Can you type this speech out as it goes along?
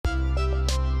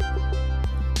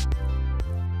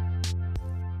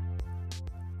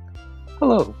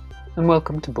Hello, and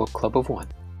welcome to Book Club of One.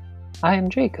 I am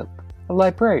Jacob, a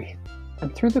librarian,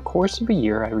 and through the course of a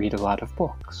year I read a lot of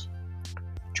books.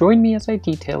 Join me as I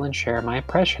detail and share my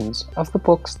impressions of the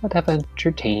books that have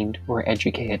entertained or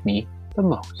educated me the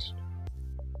most.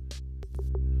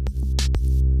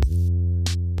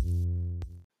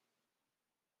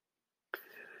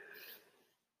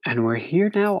 And we're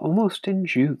here now almost in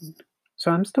June,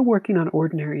 so I'm still working on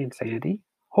Ordinary Insanity.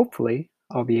 Hopefully,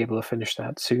 I'll be able to finish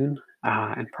that soon,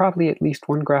 and probably at least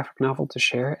one graphic novel to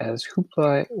share as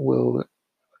Hoopla will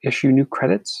issue new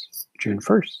credits June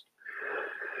 1st.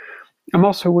 I'm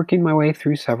also working my way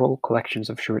through several collections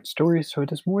of short stories, so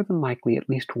it is more than likely at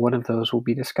least one of those will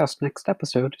be discussed next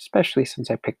episode, especially since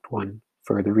I picked one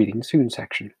for the Reading Soon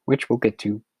section, which we'll get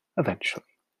to eventually.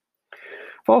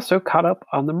 I've also caught up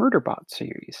on the Murderbot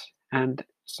series, and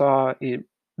saw it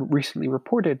recently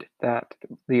reported that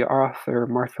the author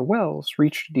Martha Wells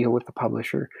reached a deal with the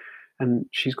publisher, and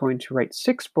she's going to write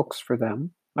 6 books for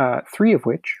them, 3 of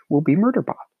which will be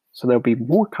Murderbot. So there'll be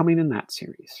more coming in that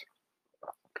series.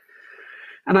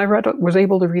 And I was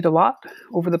able to read a lot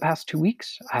over the past 2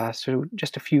 weeks, so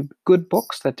just a few good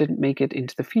books that didn't make it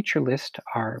into the feature list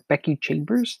are Becky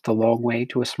Chambers' The Long Way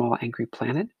to a Small Angry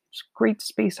Planet. It's a great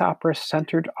space opera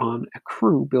centered on a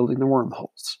crew building the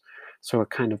wormholes. So a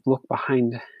kind of look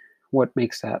behind what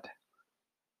makes that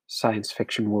science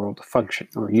fiction world function,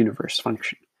 or universe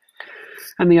function.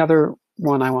 And the other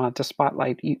one I wanted to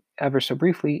spotlight ever so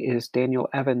briefly is Daniel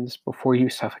Evans' Before You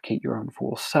Suffocate Your Own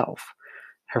Fool Self,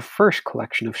 her first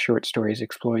collection of short stories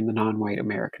exploring the non-white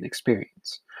American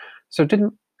experience. So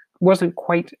wasn't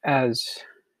quite as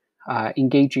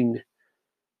engaging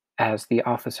as The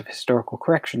Office of Historical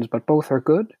Corrections, but both are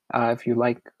good. If you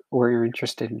like or you're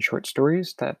interested in short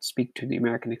stories that speak to the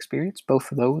American experience,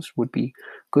 both of those would be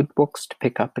good books to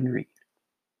pick up and read.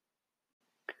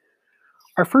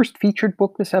 Our first featured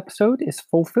book this episode is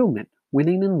Fulfillment,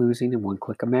 Winning and Losing in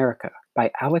One-Click America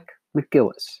by Alec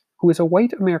MacGillis, who is a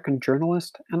white American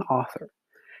journalist and author.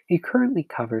 He currently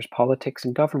covers politics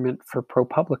and government for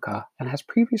ProPublica and has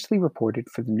previously reported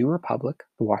for The New Republic,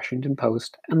 The Washington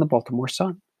Post, and The Baltimore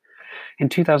Sun. In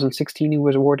 2016, he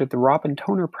was awarded the Robin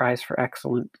Toner Prize for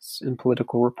Excellence in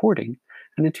Political Reporting,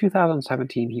 and in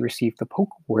 2017 he received the Polk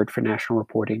Award for National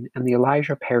Reporting and the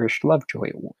Elijah Parrish Lovejoy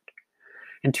Award.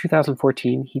 In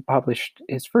 2014, he published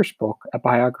his first book, a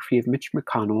biography of Mitch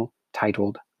McConnell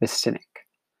titled The Cynic.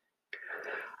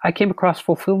 I came across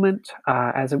Fulfillment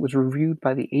as it was reviewed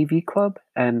by the AV Club,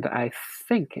 and I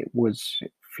think it was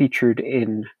featured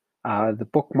in the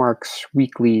Bookmarks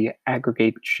weekly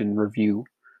aggregation review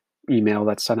email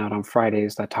that's sent out on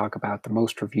Fridays that talk about the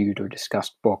most reviewed or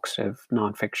discussed books of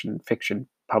nonfiction and fiction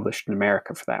published in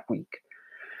America for that week.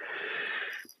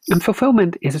 And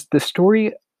Fulfillment is the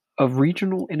story of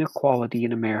regional inequality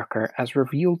in America as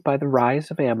revealed by the rise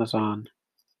of Amazon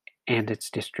and its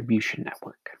distribution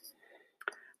network.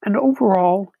 And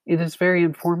overall, it is very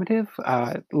informative,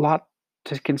 a lot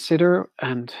to consider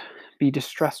and be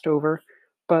distressed over,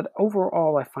 but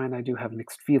overall I find I do have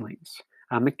mixed feelings.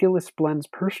 MacGillis blends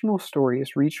personal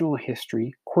stories, regional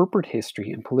history, corporate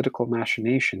history, and political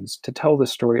machinations to tell the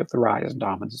story of the rise and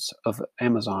dominance of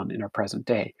Amazon in our present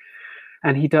day.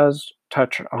 And he does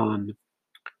touch on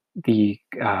the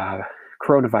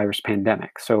coronavirus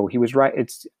pandemic. So he was right.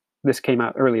 This came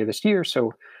out earlier this year,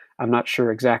 so I'm not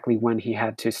sure exactly when he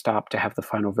had to stop to have the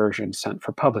final version sent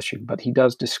for publishing, but he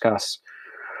does discuss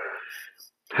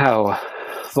how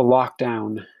the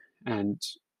lockdown and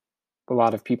a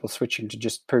lot of people switching to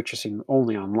just purchasing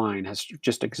only online has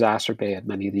just exacerbated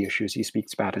many of the issues he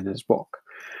speaks about in his book.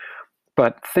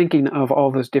 But thinking of all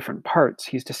those different parts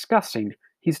he's discussing,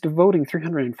 he's devoting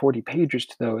 340 pages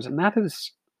to those, and that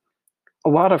is a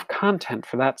lot of content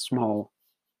for that small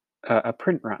a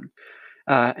print run.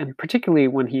 And particularly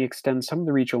when he extends some of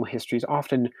the regional histories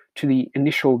often to the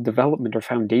initial development or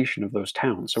foundation of those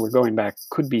towns. So we're going back,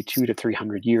 could be 200 to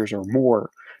 300 years or more,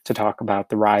 to talk about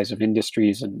the rise of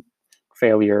industries and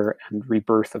failure and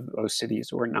rebirth of those cities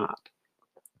or not.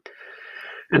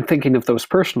 And thinking of those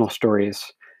personal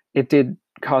stories, it did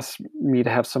cause me to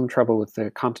have some trouble with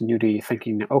the continuity,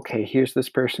 thinking, okay, here's this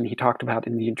person he talked about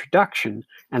in the introduction,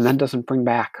 and then doesn't bring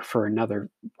back for another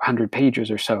 100 pages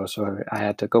or so. So I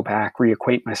had to go back,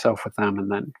 reacquaint myself with them,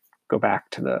 and then go back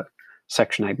to the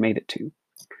section I'd made it to.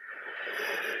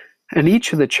 And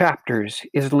each of the chapters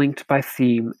is linked by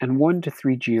theme and 1 to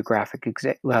 3 geographic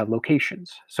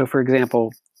locations. So for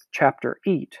example, chapter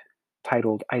 8,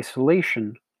 titled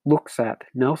Isolation, looks at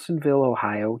Nelsonville,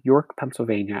 Ohio, York,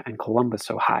 Pennsylvania, and Columbus,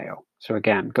 Ohio. So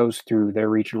again, goes through their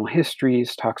regional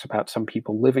histories, talks about some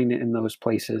people living in those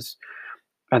places,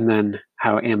 and then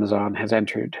how Amazon has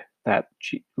entered that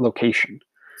location.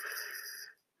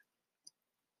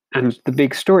 And the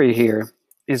big story here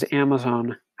is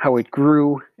Amazon, how it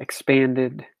grew,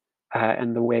 expanded,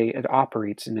 and the way it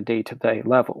operates in a day-to-day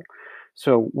level.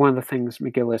 So one of the things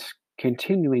McGillis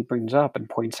continually brings up and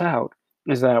points out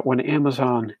is that when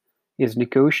Amazon is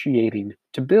negotiating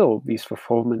to build these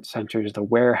fulfillment centers, the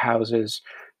warehouses,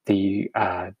 the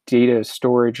data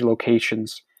storage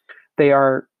locations, they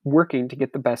are working to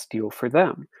get the best deal for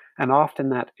them. And often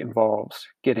that involves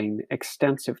getting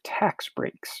extensive tax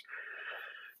breaks,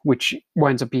 which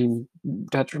winds up being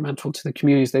detrimental to the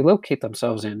communities they locate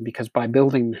themselves in, because by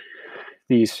building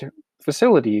these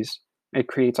facilities, it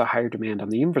creates a higher demand on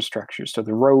the infrastructure. So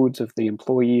the roads of the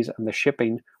employees and the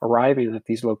shipping arriving at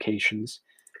these locations,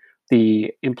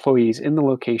 the employees in the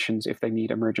locations, if they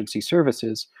need emergency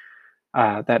services,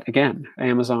 that again,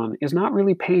 Amazon is not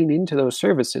really paying into those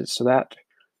services. So that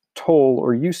toll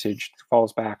or usage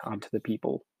falls back onto the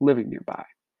people living nearby.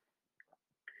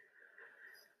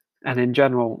 And in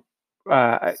general,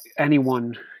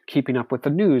 anyone keeping up with the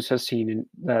news has seen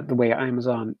that the way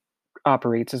Amazon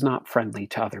operates is not friendly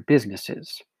to other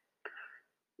businesses.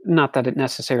 Not that it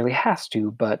necessarily has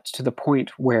to, but to the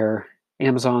point where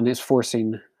Amazon is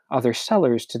forcing other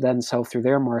sellers to then sell through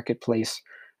their marketplace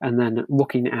and then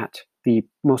looking at the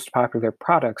most popular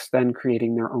products, then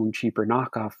creating their own cheaper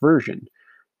knockoff version,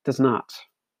 does not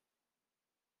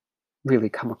really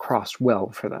come across well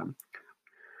for them.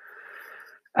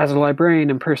 As a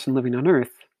librarian and person living on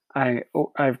Earth,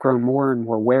 I've grown more and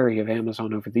more wary of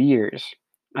Amazon over the years.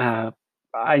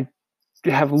 I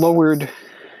have lowered,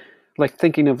 like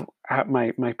thinking of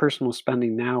my personal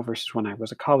spending now versus when I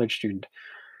was a college student.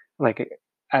 Like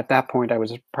at that point, I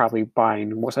was probably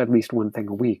buying at least one thing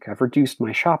a week. I've reduced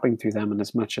my shopping through them, and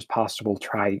as much as possible,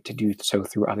 try to do so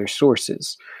through other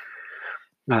sources.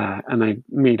 And I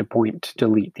made a point to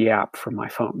delete the app from my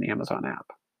phone, the Amazon app.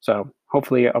 So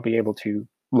hopefully I'll be able to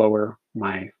lower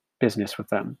my business with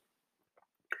them.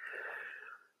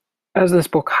 As this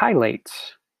book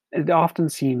highlights, it often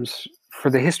seems for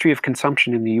the history of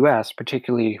consumption in the US,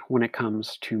 particularly when it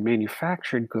comes to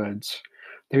manufactured goods,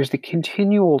 there's the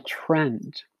continual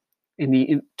trend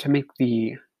to make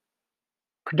the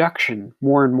production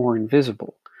more and more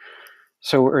invisible.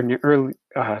 So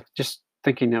just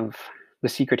thinking of The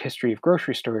Secret History of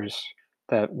Grocery Stores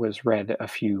that was read a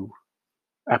few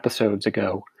episodes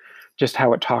ago, just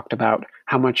how it talked about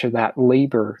how much of that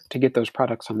labor to get those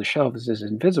products on the shelves is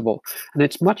invisible. And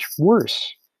it's much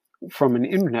worse from an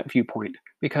internet viewpoint,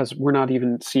 because we're not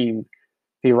even seeing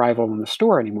the arrival in the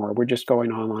store anymore. We're just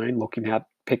going online, looking at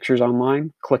pictures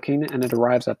online, clicking, and it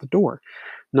arrives at the door,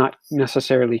 not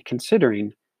necessarily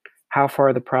considering how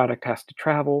far the product has to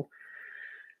travel,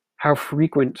 how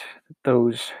frequent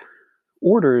those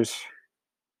orders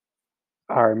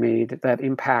are made that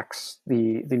impacts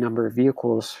the number of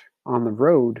vehicles on the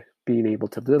road being able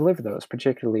to deliver those,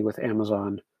 particularly with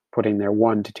Amazon putting their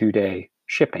 1 to 2 day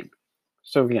shipping.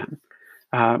 So again,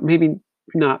 maybe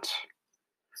not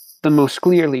the most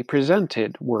clearly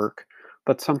presented work,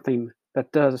 but something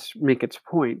that does make its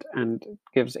point and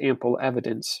gives ample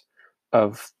evidence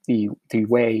of the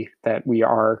way that we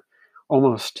are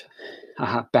almost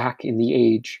back in the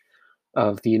age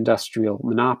of the industrial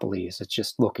monopolies. It's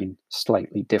just looking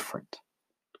slightly different.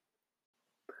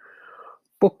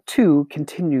 Book 2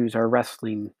 continues our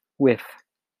wrestling with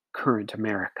current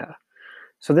America.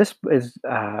 So this is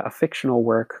a fictional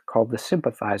work called The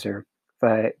Sympathizer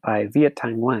by Viet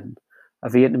Thanh Nguyen, a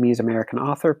Vietnamese-American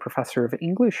author, professor of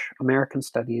English, American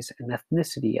Studies, and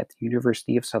Ethnicity at the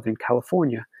University of Southern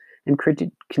California, and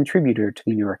contributor to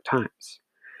the New York Times.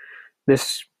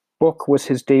 This book was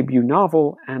his debut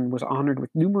novel and was honored with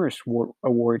numerous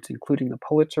awards, including the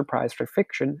Pulitzer Prize for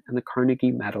Fiction and the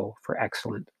Carnegie Medal for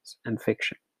Excellence in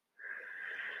Fiction.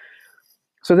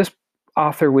 So this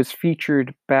author was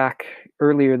featured back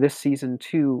earlier this season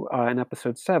too, in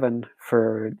episode 7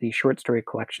 for the short story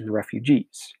collection The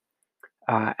Refugees.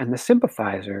 And The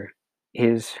Sympathizer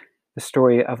is the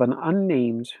story of an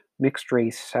unnamed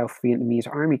mixed-race South Vietnamese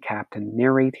army captain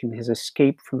narrating his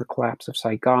escape from the collapse of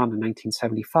Saigon in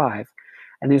 1975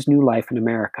 and his new life in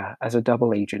America as a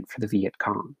double agent for the Viet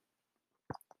Cong.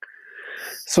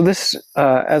 So this,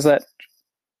 as that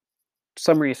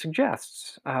summary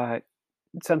suggests, it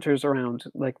centers around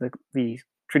like the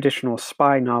traditional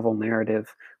spy novel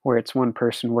narrative where it's one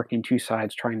person working two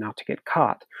sides trying not to get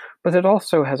caught, but it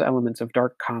also has elements of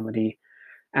dark comedy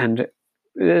and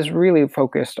is really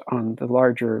focused on the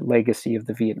larger legacy of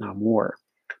the Vietnam War,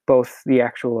 both the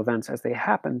actual events as they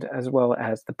happened, as well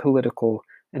as the political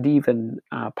and even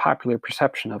popular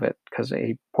perception of it, because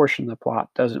a portion of the plot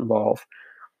does involve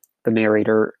the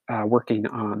narrator working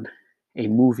on a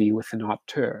movie with an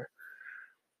auteur.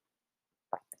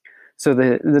 So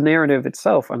the narrative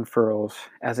itself unfurls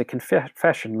as a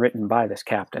confession written by this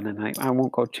captain, and I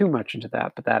won't go too much into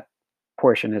that, but that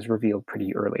portion is revealed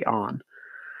pretty early on.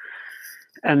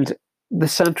 And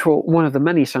one of the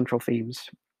many central themes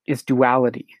is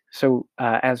duality. So,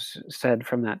 as said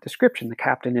from that description, the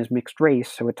captain is mixed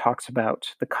race, so it talks about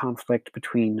the conflict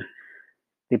between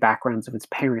the backgrounds of his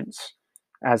parents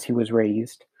as he was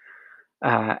raised,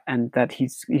 and that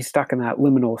he's stuck in that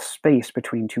liminal space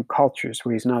between two cultures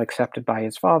where he's not accepted by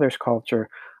his father's culture,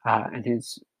 and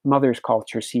his mother's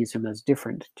culture sees him as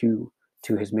different to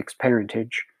his mixed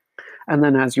parentage. And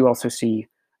then, as you also see,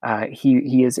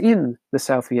 he is in the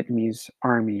South Vietnamese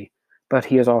army, but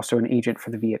he is also an agent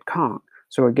for the Viet Cong.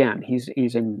 So again, he's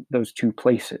in those two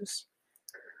places.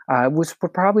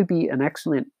 Would probably be an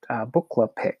excellent book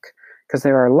club pick because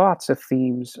there are lots of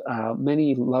themes,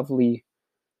 many lovely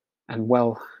and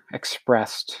well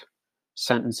expressed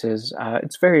sentences.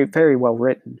 It's very, very well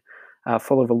written,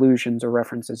 full of allusions or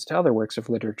references to other works of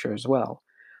literature as well.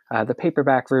 The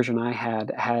paperback version I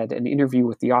had an interview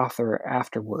with the author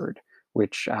afterward,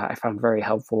 which I found very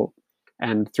helpful.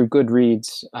 And through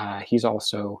Goodreads, he's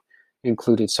also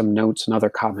included some notes and other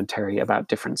commentary about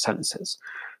different sentences.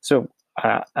 So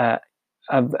a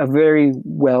very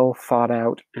well thought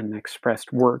out and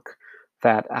expressed work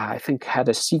that I think had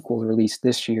a sequel released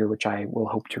this year, which I will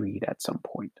hope to read at some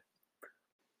point.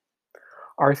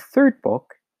 Our third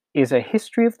book is A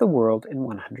History of the World in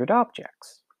 100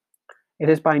 Objects. It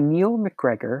is by Neil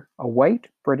MacGregor, a white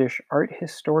British art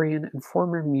historian and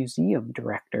former museum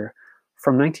director.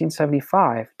 From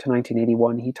 1975 to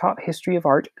 1981, he taught history of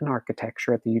art and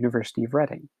architecture at the University of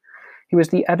Reading. He was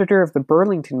the editor of the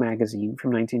Burlington magazine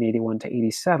from 1981 to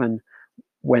 87,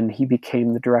 when he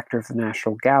became the director of the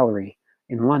National Gallery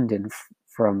in London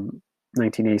from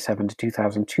 1987 to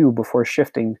 2002, before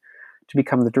shifting to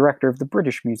become the director of the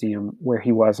British Museum, where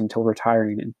he was until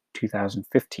retiring in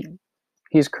 2015.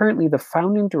 He is currently the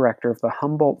founding director of the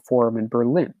Humboldt Forum in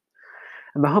Berlin.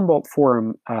 And the Humboldt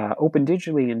Forum, opened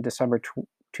digitally in December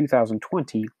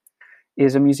 2020,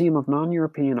 is a museum of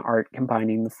non-European art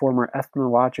combining the former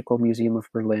Ethnological Museum of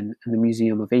Berlin and the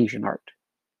Museum of Asian Art,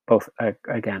 both,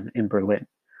 again, in Berlin.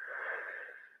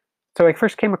 So I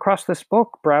first came across this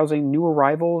book browsing new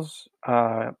arrivals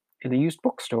in a used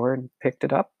bookstore and picked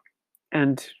it up.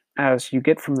 And as you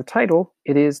get from the title,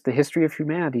 it is the history of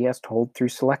humanity as told through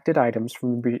selected items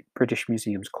from the British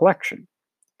Museum's collection.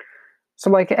 So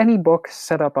like any book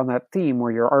set up on that theme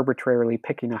where you're arbitrarily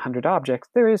picking 100 objects,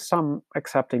 there is some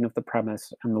accepting of the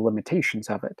premise and the limitations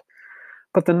of it.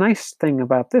 But the nice thing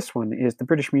about this one is the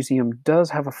British Museum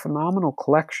does have a phenomenal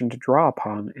collection to draw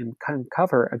upon and can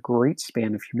cover a great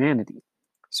span of humanity.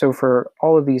 So for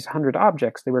all of these 100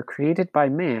 objects, they were created by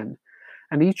man,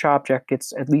 and each object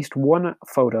gets at least one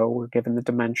photo. We're given the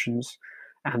dimensions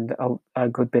and a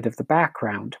good bit of the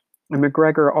background. And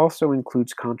MacGregor also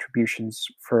includes contributions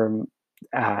from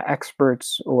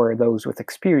experts or those with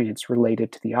experience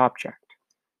related to the object.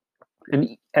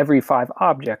 And every 5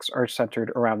 objects are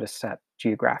centered around a set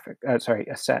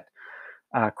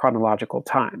chronological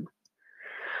time.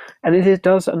 And it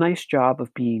does a nice job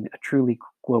of being a truly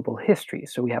global history.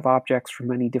 So we have objects from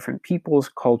many different peoples,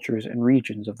 cultures, and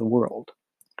regions of the world.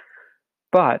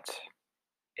 But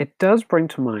it does bring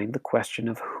to mind the question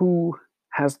of who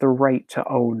has the right to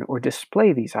own or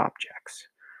display these objects.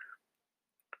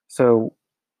 So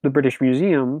the British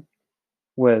Museum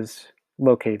was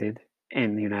located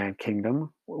in the United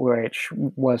Kingdom, which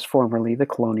was formerly the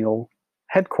colonial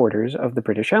headquarters of the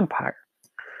British Empire.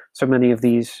 So many of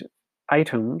these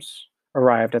items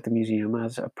arrived at the museum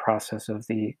as a process of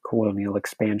the colonial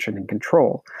expansion and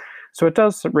control. So it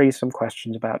does raise some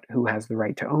questions about who has the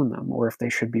right to own them, or if they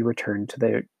should be returned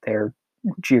to their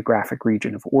geographic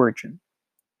region of origin.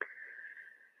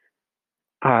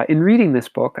 In reading this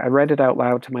book, I read it out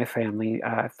loud to my family,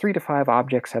 3 to 5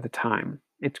 objects at a time.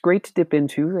 It's great to dip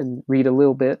into and read a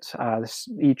little bit.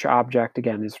 Each object,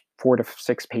 again, is 4 to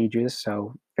 6 pages,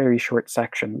 so very short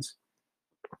sections.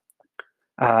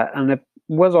 And it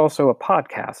was also a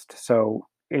podcast, so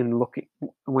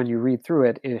when you read through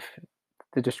it, if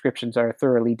the descriptions are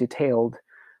thoroughly detailed,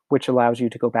 which allows you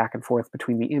to go back and forth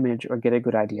between the image or get a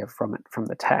good idea from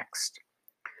the text.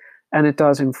 And it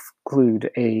does include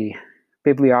a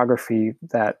bibliography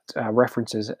that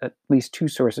references at least 2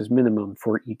 sources minimum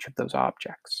for each of those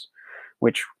objects,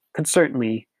 which could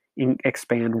certainly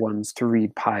expand one's to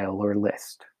read pile or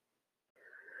list.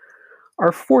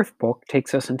 Our 4th book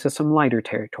takes us into some lighter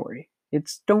territory.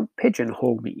 It's Don't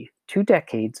Pigeonhole Me, 2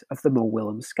 Decades of the Mo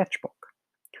Willems Sketchbook.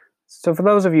 So for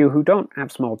those of you who don't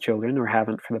have small children or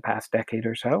haven't for the past decade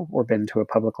or so, or been to a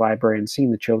public library and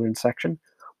seen the children's section,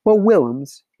 Mo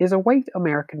Willems is a white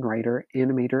American writer,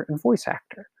 animator, and voice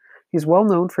actor. He's well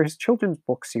known for his children's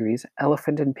book series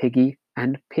Elephant and Piggy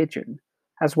and Pigeon,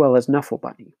 as well as Nuffle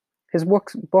Bunny. His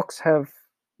books have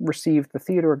received the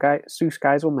Theodore Seuss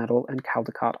Geisel Medal and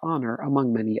Caldecott Honor,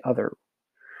 among many other.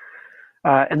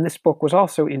 And this book was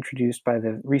also introduced by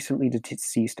the recently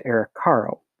deceased Eric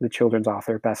Carle, the children's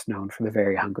author best known for The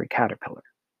Very Hungry Caterpillar.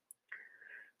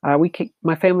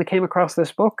 My family came across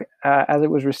this book as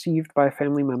it was received by a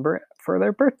family member for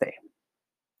their birthday.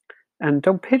 And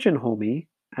Don't Pigeonhole Me,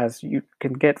 as you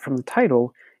can get from the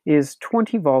title, is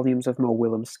 20 volumes of Mo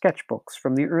Willems sketchbooks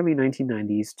from the early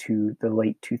 1990s to the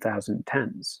late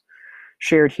 2010s,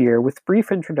 shared here with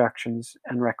brief introductions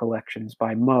and recollections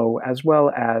by Mo, as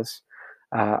well as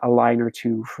a line or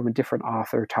two from a different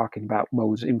author talking about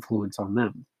Mo's influence on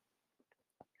them.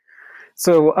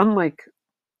 So unlike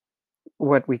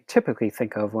what we typically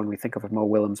think of when we think of a Mo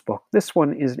Willems book, this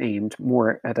one is aimed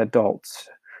more at adults,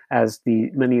 as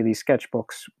many of these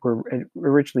sketchbooks were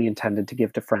originally intended to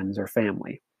give to friends or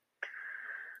family.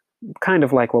 Kind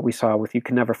of like what we saw with You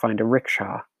Can Never Find a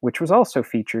Rickshaw, which was also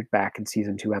featured back in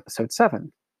Season 2, Episode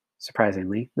 7.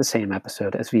 Surprisingly, the same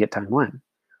episode as Viet Thanh Nguyen.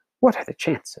 What are the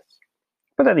chances?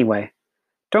 But anyway,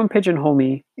 Don't Pigeonhole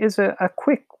Me is a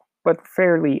quick but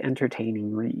fairly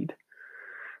entertaining read.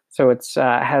 So it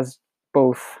has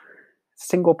both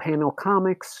single-panel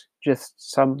comics, just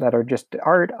some that are just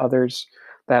art, others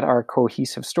that are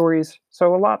cohesive stories.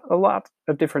 So a lot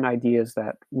of different ideas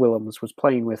that Willems was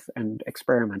playing with and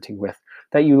experimenting with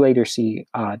that you later see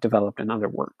developed in other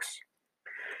works.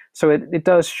 So it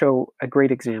does show a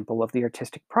great example of the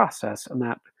artistic process, and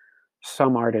that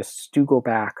some artists do go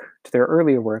back to their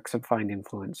earlier works and find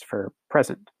influence for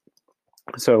present.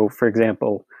 So, for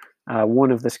example,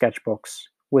 one of the sketchbooks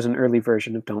was an early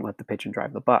version of Don't Let the Pigeon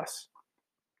Drive the Bus.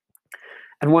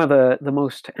 And one of the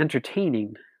most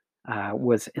entertaining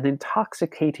was an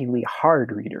intoxicatingly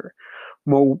hard reader.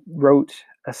 Mo wrote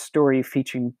a story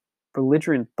featuring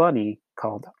belligerent bunny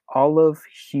called Olive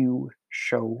Hugh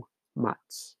Show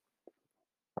Mutts,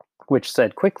 which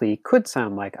said quickly could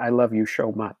sound like I love you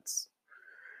show mutts.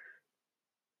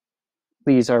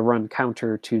 These are run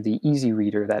counter to the easy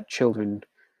reader that children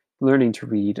learning to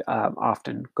read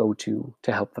often go to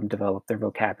help them develop their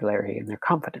vocabulary and their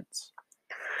confidence.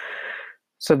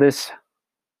 So this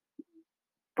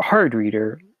hard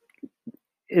reader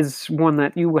is one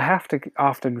that you have to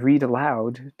often read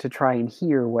aloud to try and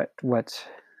hear what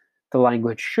the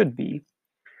language should be.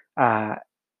 And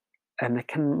it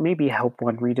can maybe help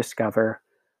one rediscover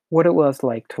what it was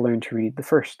like to learn to read the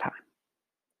first time.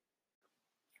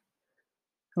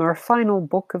 And our final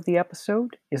book of the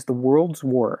episode is The World's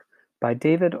War by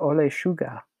David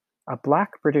Olusoga, a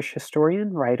Black British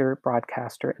historian, writer,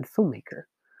 broadcaster, and filmmaker.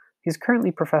 He's currently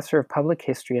professor of public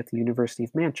history at the University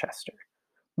of Manchester.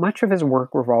 Much of his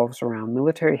work revolves around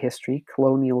military history,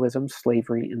 colonialism,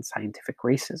 slavery, and scientific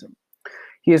racism.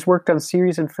 He has worked on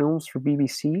series and films for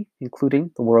BBC,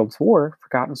 including The World's War,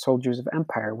 Forgotten Soldiers of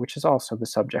Empire, which is also the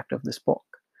subject of this book.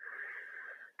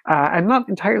 I'm not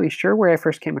entirely sure where I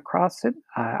first came across it,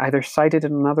 either cited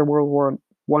in another World War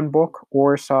I book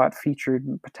or saw it featured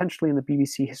potentially in the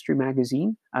BBC History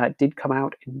magazine. It did come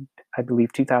out in, I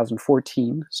believe,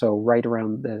 2014, so right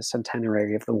around the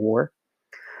centenary of the war.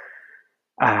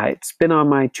 It's been on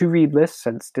my to-read list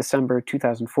since December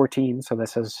 2014, so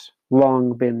this has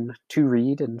long been to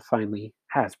read and finally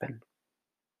has been.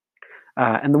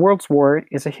 And The World's War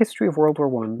is a history of World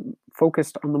War I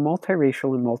focused on the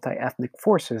multiracial and multi-ethnic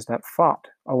forces that fought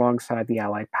alongside the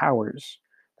Allied powers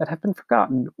that have been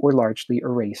forgotten or largely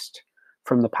erased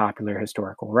from the popular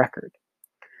historical record.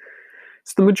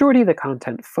 So the majority of the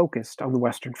content focused on the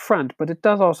Western Front, but it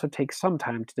does also take some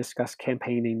time to discuss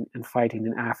campaigning and fighting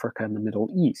in Africa and the Middle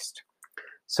East.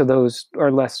 So those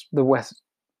are less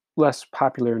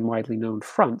popular and widely known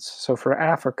fronts. So for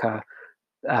Africa,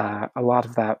 a lot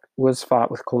of that was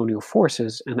fought with colonial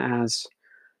forces, and as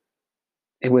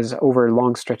it was over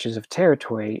long stretches of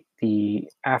territory, the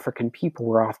African people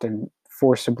were often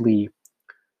forcibly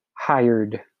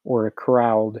hired or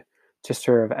corralled to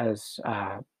serve as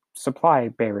supply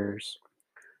bearers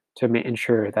to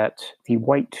ensure that the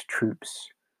white troops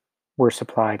were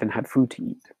supplied and had food to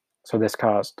eat. So this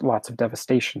caused lots of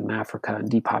devastation in Africa and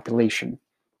depopulation.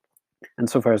 And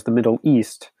so far as the Middle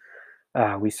East,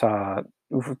 we saw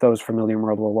those familiar in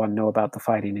World War I know about the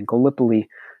fighting in Gallipoli,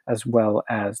 as well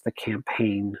as the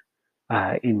campaign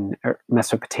in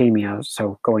Mesopotamia,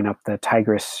 so going up the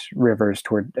Tigris rivers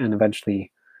toward, and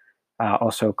eventually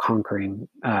also conquering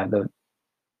the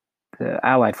the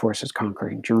Allied forces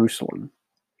conquering Jerusalem.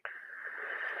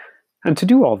 And to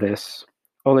do all this,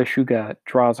 Ole Shuga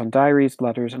draws on diaries,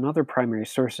 letters, and other primary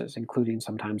sources, including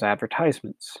sometimes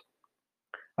advertisements,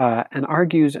 and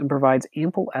argues and provides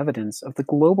ample evidence of the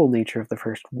global nature of the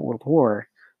First World War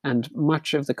and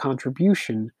much of the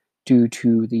contribution due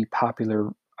to the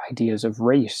popular ideas of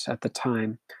race at the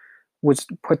time was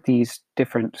to put these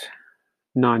different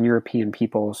non-European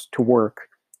peoples to work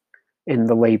in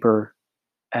the labor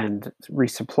and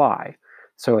resupply.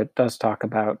 So it does talk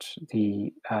about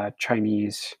the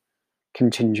Chinese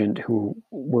contingent who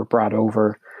were brought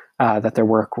over, that their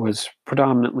work was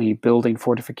predominantly building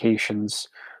fortifications,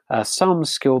 some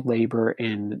skilled labor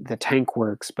in the tank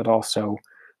works, but also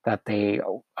that they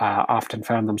often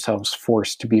found themselves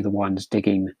forced to be the ones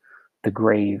digging the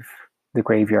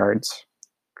graveyards,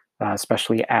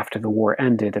 especially after the war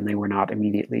ended and they were not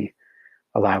immediately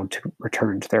allowed to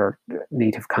return to their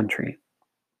native country.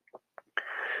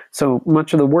 So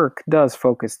much of the work does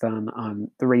focus then on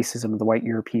the racism of the white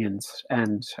Europeans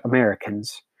and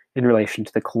Americans in relation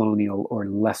to the colonial or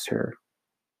lesser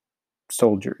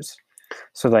soldiers.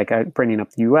 So, like bringing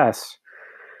up the U.S.,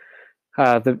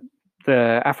 the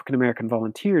African American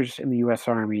volunteers in the U.S.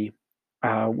 Army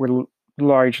were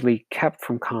largely kept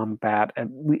from combat,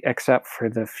 except for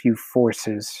the few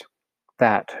forces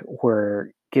that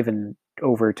were given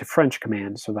over to French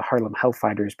command. So the Harlem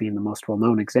Hellfighters being the most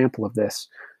well-known example of this.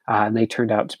 And they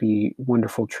turned out to be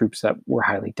wonderful troops that were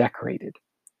highly decorated.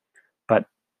 But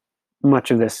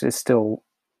much of this is still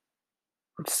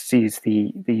sees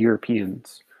the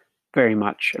Europeans very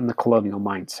much in the colonial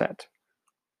mindset.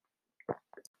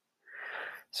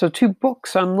 So 2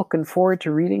 books I'm looking forward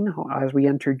to reading as we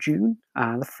enter June.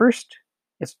 The first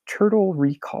is Turtle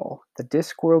Recall, the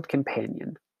Discworld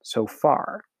Companion, So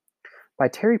Far, by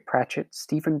Terry Pratchett,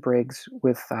 Stephen Briggs,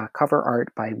 with cover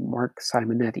art by Mark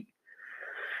Simonetti.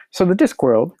 So the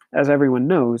Discworld, as everyone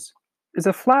knows, is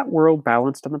a flat world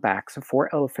balanced on the backs of 4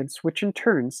 elephants, which in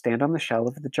turn stand on the shell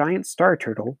of the giant star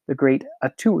turtle, the great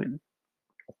Atuan,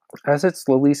 as it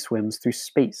slowly swims through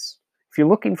space. If you're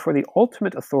looking for the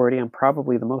ultimate authority on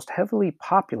probably the most heavily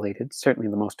populated, certainly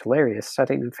the most hilarious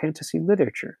setting in fantasy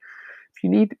literature, if you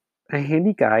need a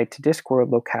handy guide to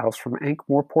Discworld locales from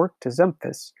Ankh-Morpork to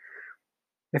Zemphis,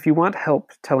 if you want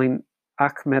help telling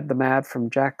Ahmed the Mad from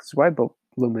Jack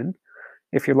Zweiblumen,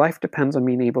 if your life depends on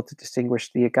being able to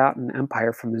distinguish the Agaton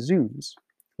Empire from the Zuns,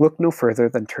 look no further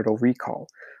than Turtle Recall,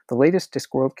 the latest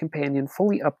Discworld companion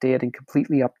fully updated and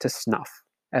completely up to snuff,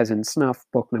 as in Snuff,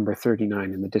 book number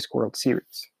 39 in the Discworld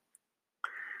series.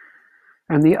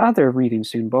 And the other reading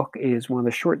soon book is one of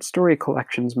the short story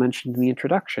collections mentioned in the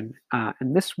introduction,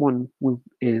 and this one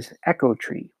is Echo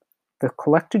Tree, the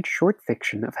collected short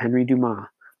fiction of Henry Dumas,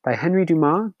 by Henry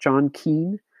Dumas, John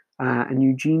Keane, and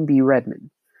Eugene B. Redman.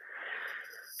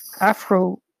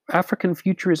 African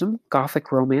futurism,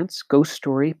 gothic romance, ghost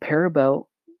story, parabel,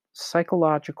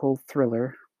 psychological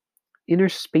thriller, inner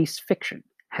space fiction.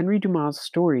 Henry Dumas'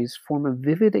 stories form a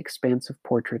vivid, expansive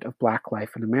portrait of Black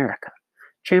life in America.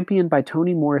 Championed by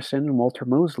Toni Morrison and Walter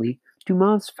Mosley,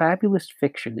 Dumas' fabulous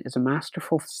fiction is a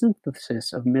masterful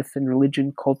synthesis of myth and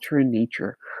religion, culture and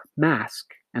nature,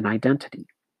 mask and identity.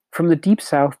 From the Deep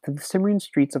South to the simmering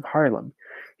streets of Harlem,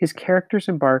 his characters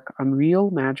embark on real,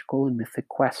 magical, and mythic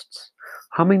quests.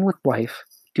 Humming with life,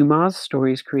 Dumas'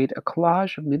 stories create a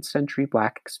collage of mid-century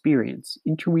Black experience,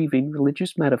 interweaving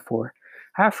religious metaphor,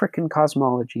 African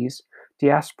cosmologies,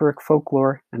 diasporic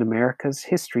folklore, and America's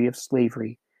history of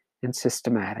slavery and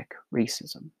systematic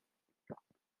racism.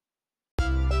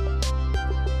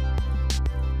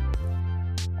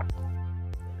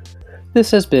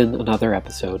 This has been another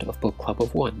episode of Book Club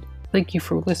of One. Thank you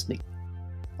for listening.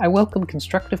 I welcome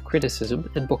constructive criticism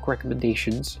and book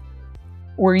recommendations,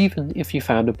 or even if you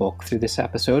found a book through this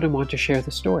episode and want to share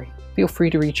the story, feel free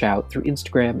to reach out through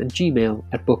Instagram and Gmail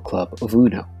at Book Club of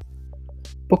Uno.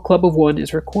 Book Club of One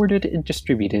is recorded and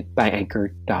distributed by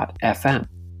Anchor.fm.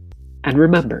 And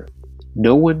remember,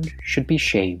 no one should be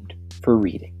shamed for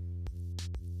reading.